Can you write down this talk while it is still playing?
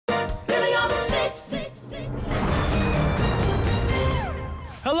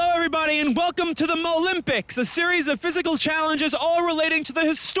everybody, and welcome to the Mo-Olympics, a series of physical challenges all relating to the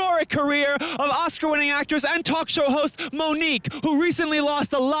historic career of Oscar-winning actress and talk show host Monique, who recently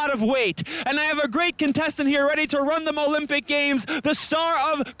lost a lot of weight. And I have a great contestant here ready to run the Mo-Olympic Games, the star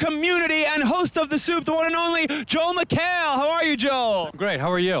of Community and host of The Soup, the one and only Joel McHale. How are you, Joel? Great, how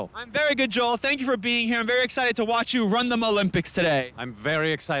are you? I'm very good, Joel. Thank you for being here. I'm very excited to watch you run the Mo-Olympics today. I'm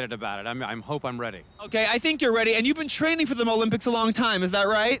very excited about it. I hope I'm ready. Okay, I think you're ready, and you've been training for the Mo-Olympics a long time, is that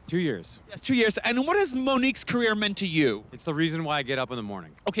right? 2 years. Yes, 2 years. And what has Monique's career meant to you? It's the reason why I get up in the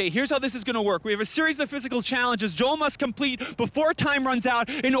morning. Okay, here's how this is going to work. We have a series of physical challenges Joel must complete before time runs out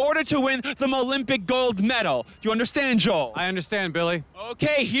in order to win the Mo-Olympic gold medal. Do you understand, Joel? I understand, Billy.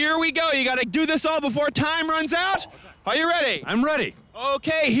 Okay, here we go. You got to do this all before time runs out. Are you ready? I'm ready.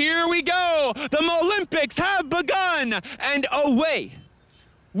 Okay, here we go. The Mo-Olympics have begun. And away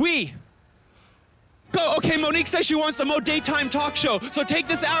we go. Okay, Monique says she wants the Mo daytime talk show. So take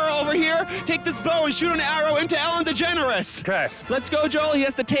this arrow over here, take this bow and shoot an arrow into Ellen DeGeneres. Okay. Let's go, Joel. He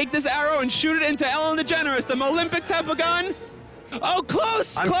has to take this arrow and shoot it into Ellen DeGeneres. The Mo-Olympics have begun. Oh,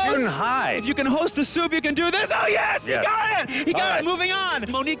 close, I'm close. shooting high. If you can host the soup, you can do this. Oh, yes, Yes. he got it. He got All it. right. Moving on.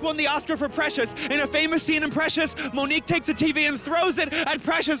 Monique won the Oscar for Precious. In a famous scene in Precious, Monique takes a TV and throws it at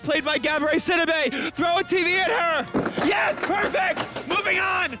Precious, played by Gabourey Sidibe. Throw a TV at her. Yes, perfect. Moving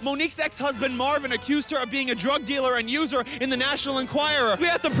on. Monique's ex-husband, Marvin, accused her of being a drug dealer and user in the National Enquirer. We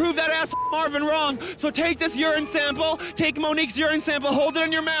have to prove that ass Marvin wrong. So take this urine sample. Take Monique's urine sample. Hold it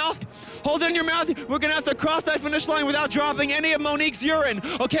in your mouth. Hold it in your mouth. We're gonna have to cross that finish line without dropping any of Monique's urine.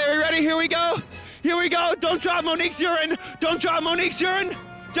 Okay, are you ready? Here we go. Here we go. Don't drop Monique's urine. Don't drop Monique's urine.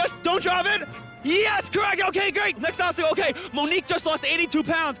 Just don't drop it. Yes, correct. Okay, great. Next obstacle. Okay, Monique just lost 82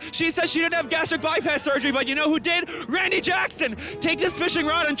 pounds. She says she didn't have gastric bypass surgery, but you know who did? Randy Jackson. Take this fishing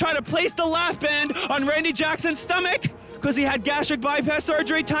rod and try to place the lap band on Randy Jackson's stomach, because he had gastric bypass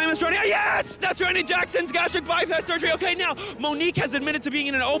surgery. Time is running out. Yes! That's Randy Jackson's gastric bypass surgery. Okay, now, Monique has admitted to being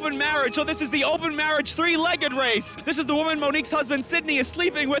in an open marriage, so this is the open marriage three-legged race. This is the woman Monique's husband, Sydney, is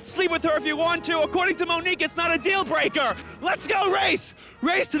sleeping with. Sleep with her if you want to. According to Monique, it's not a deal breaker. Let's go, race!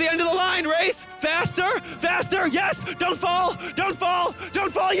 Race to the end of the line, race! Faster, faster, yes! Don't fall, don't fall,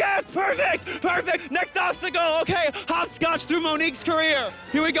 don't fall, yes! Perfect, perfect! Next obstacle, okay, hopscotch through Monique's career.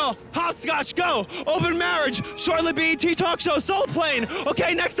 Here we go, hopscotch, go! Open marriage, short-lived BET talk show, Soul Plane.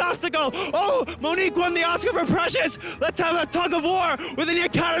 Okay, next obstacle. Oh, Monique won the Oscar for Precious. Let's have a tug of war with an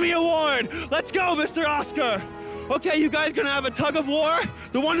Academy Award. Let's go, Mr. Oscar. Okay, you guys gonna have a tug of war?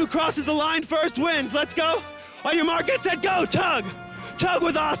 The one who crosses the line first wins. Let's go. On your mark, get set, go, tug. Tug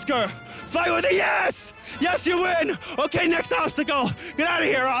with Oscar. Fight with it, yes! Yes, you win! Okay, next obstacle. Get out of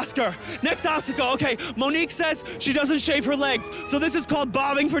here, Oscar. Next obstacle. Okay, Monique says she doesn't shave her legs, so this is called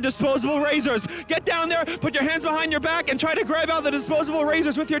bobbing for disposable razors. Get down there, put your hands behind your back, and try to grab out the disposable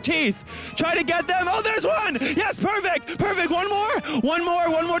razors with your teeth. Try to get them. Oh, there's one! Yes, perfect! Perfect. One more! One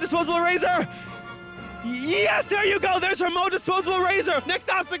more disposable razor. Yes, there you go. There's her Mo disposable razor. Next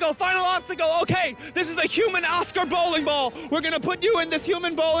obstacle, final obstacle. Okay, this is the human Oscar bowling ball. We're gonna put you in this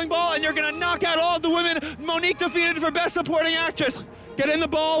human bowling ball and you're gonna knock out all the women Monique defeated for Best Supporting Actress. Get in the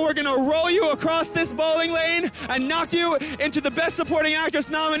ball, we're gonna roll you across this bowling lane and knock you into the Best Supporting Actress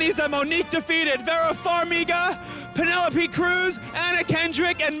nominees that Monique defeated. Vera Farmiga, Penelope Cruz, Anna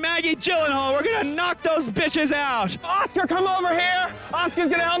Kendrick, and Maggie Gyllenhaal. We're gonna knock those bitches out. Oscar, come over here. Oscar's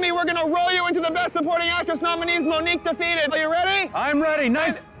gonna help me. We're gonna roll you into the Best Supporting Actress nominees Monique defeated. Are you ready? I'm ready.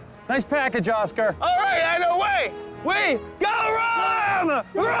 Nice package, Oscar. All right, and away we go. Roll him!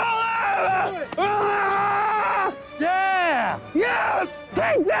 Roll him! Yeah! Yes!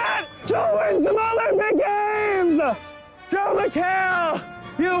 Take that! Joe wins the Olympic Games! Joe McHale,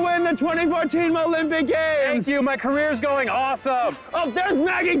 you win the 2014 Olympic Games! Thank you. My career's going awesome. Oh, there's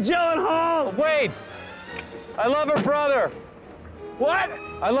Maggie Gyllenhaal! Wait. I love her brother. What?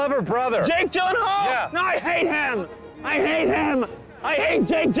 I love her brother. Jake Gyllenhaal? Yeah. No, I hate him! I hate him! I hate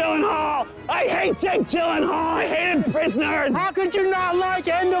Jake Gyllenhaal! I hate Jake Gyllenhaal! I hated Prisoners! How could you not like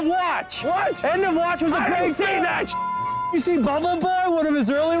End of Watch? What? End of Watch was a I great didn't see film. that You see Bubble Boy, one of his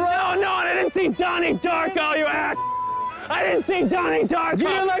early roles? No, and I didn't see Donnie Darko, you ass! I didn't see Donnie Darko! You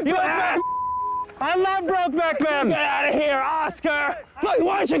didn't like you Brokeback? ass! I love Brokeback Man. Get out of here, Oscar! Look,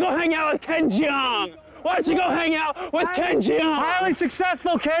 why don't you go hang out with Ken Jeong? Why don't you go hang out with Ken Jeong? Highly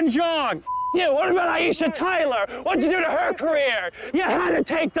successful Ken Jeong. You, what about Aisha Tyler? What'd you do to her career? You had to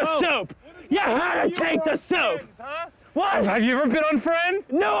take the soup! You had to take the soup! What? Have you ever been on Friends?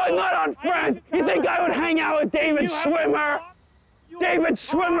 No, I'm not on Friends! You think I would hang out with David Schwimmer? David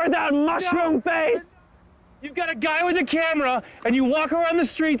Schwimmer, that mushroom face? You've got a guy with a camera, and you walk around the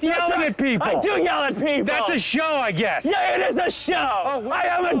streets yelling at people. I do yell at people. That's a show, I guess. Yeah, it is a show. Oh, wow. I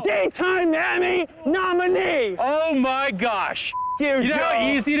am a daytime Emmy nominee. Oh my gosh. You know how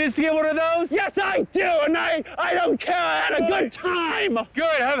easy it is to get one of those? Yes, I do, and I don't care. I had a good time.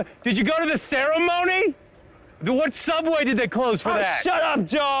 Good. Did you go to the ceremony? What subway did they close for that? Shut up,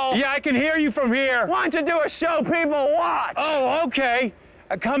 Joel. Yeah, I can hear you from here. Why don't you do a show people watch? Oh, okay.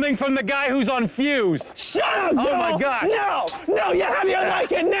 Coming from the guy who's on Fuse. Shut up, Joel. Oh my gosh. No, you have your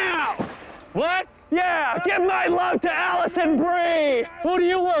like it now. What? Yeah, give my love to Allison Brie. Who do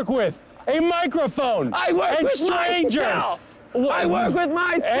you work with? A microphone. I work and with strangers. myself. I work with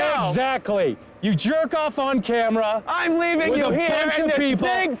myself. Exactly. You jerk off on camera. I'm leaving with you a here bunch in of this people.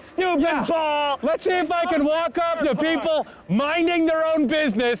 big stupid ball. Let's see if I can walk up to people minding their own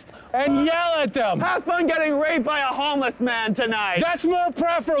business and yell at them. Have fun getting raped by a homeless man tonight. That's more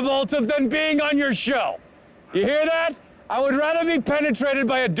preferable than being on your show. You hear that? I would rather be penetrated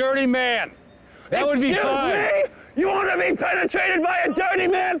by a dirty man. That would be fine. Excuse me? You want to be penetrated by a dirty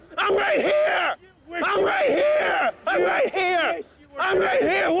man? I'm right here. I'm right here. I'm right here. I'm right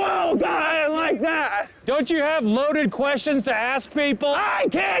here. Whoa, God, I didn't like that. Don't you have loaded questions to ask people? I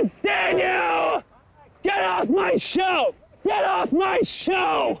can't stand you. Get off my show. Get off my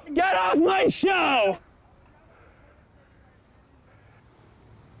show. Get off my show.